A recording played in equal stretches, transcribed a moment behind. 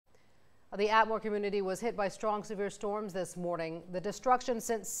The Atmore community was hit by strong severe storms this morning. The destruction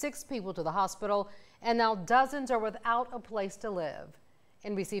sent 6 people to the hospital, and now dozens are without a place to live.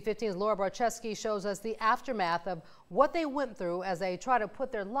 NBC 15's Laura Barczewski shows us the aftermath of what they went through as they try to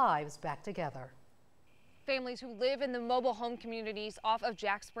put their lives back together. Families who live in the mobile home communities off of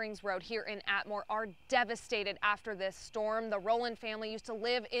Jack Springs Road here in Atmore are devastated after this storm. The Rowland family used to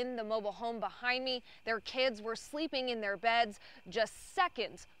live in the mobile home behind me. Their kids were sleeping in their beds just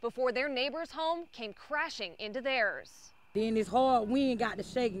seconds before their neighbor's home came crashing into theirs. Then this hard wind got to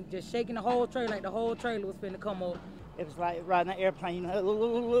shaking, just shaking the whole trailer like the whole trailer was finna come up. It was like riding an airplane,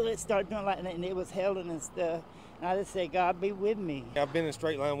 it started doing like that and it was hailing and stuff. And I just said, God be with me. I've been in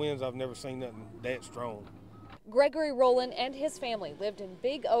straight line winds. I've never seen nothing that strong. Gregory Rowland and his family lived in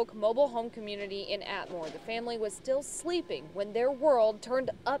Big Oak Mobile Home Community in Atmore. The family was still sleeping when their world turned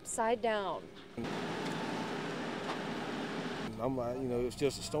upside down. I'm like, it's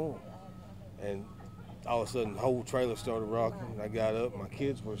just a storm. And all of a sudden, the whole trailer started rocking. And I got up, my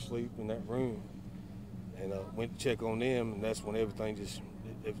kids were asleep in that room. And went to check on them, and that's when everything just,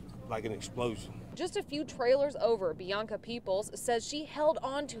 it like an explosion. Just a few trailers over, Bianca Peoples says she held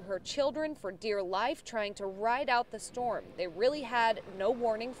on to her children for dear life, trying to ride out the storm they really had no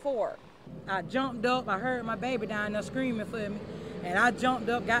warning for. I jumped up, I heard my baby down there screaming for me, and I jumped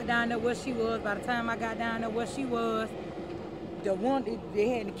up, got down there where she was. By the time I got down there where she was, the one,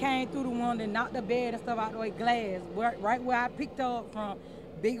 they came through the one that knocked the bed and stuff out the way, glass, right where I picked her up from.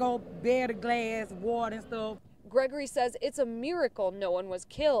 Big old bed of glass, water and stuff. Gregory says it's a miracle no one was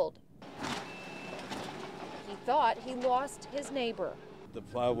killed. He thought he lost his neighbor. The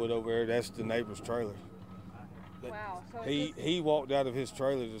plywood over there, that's the neighbor's trailer. Wow. So he walked out of his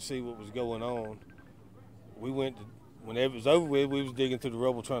trailer to see what was going on. We went to, when it was over with, we was digging through the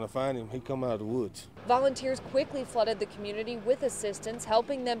rubble trying to find him. He come out of the woods. Volunteers quickly flooded the community with assistance,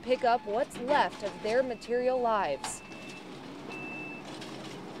 helping them pick up what's left of their material lives.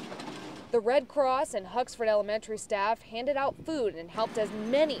 The Red Cross and Huxford Elementary staff handed out food and helped as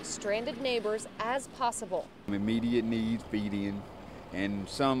many stranded neighbors as possible. Immediate needs, feeding, and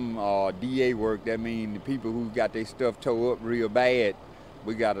some DA work. That means the people who got their stuff tore up real bad,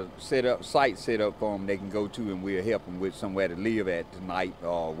 we got a site set up for them they can go to, and we'll help them with somewhere to live at tonight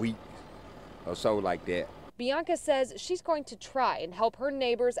or a week or so like that. Bianca says she's going to try and help her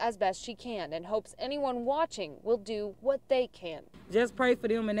neighbors as best she can and hopes anyone watching will do what they can. Just pray for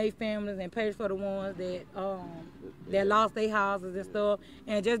them and their families and pray for the ones that lost their houses and stuff,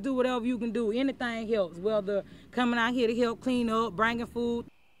 and just do whatever you can do. Anything helps, whether coming out here to help clean up, bringing food.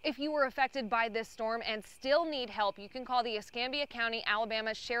 If you were affected by this storm and still need help, you can call the Escambia County,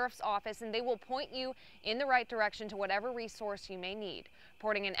 Alabama Sheriff's Office, and they will point you in the right direction to whatever resource you may need.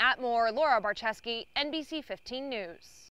 Reporting in Atmore, Laura Barczewski, NBC 15 News.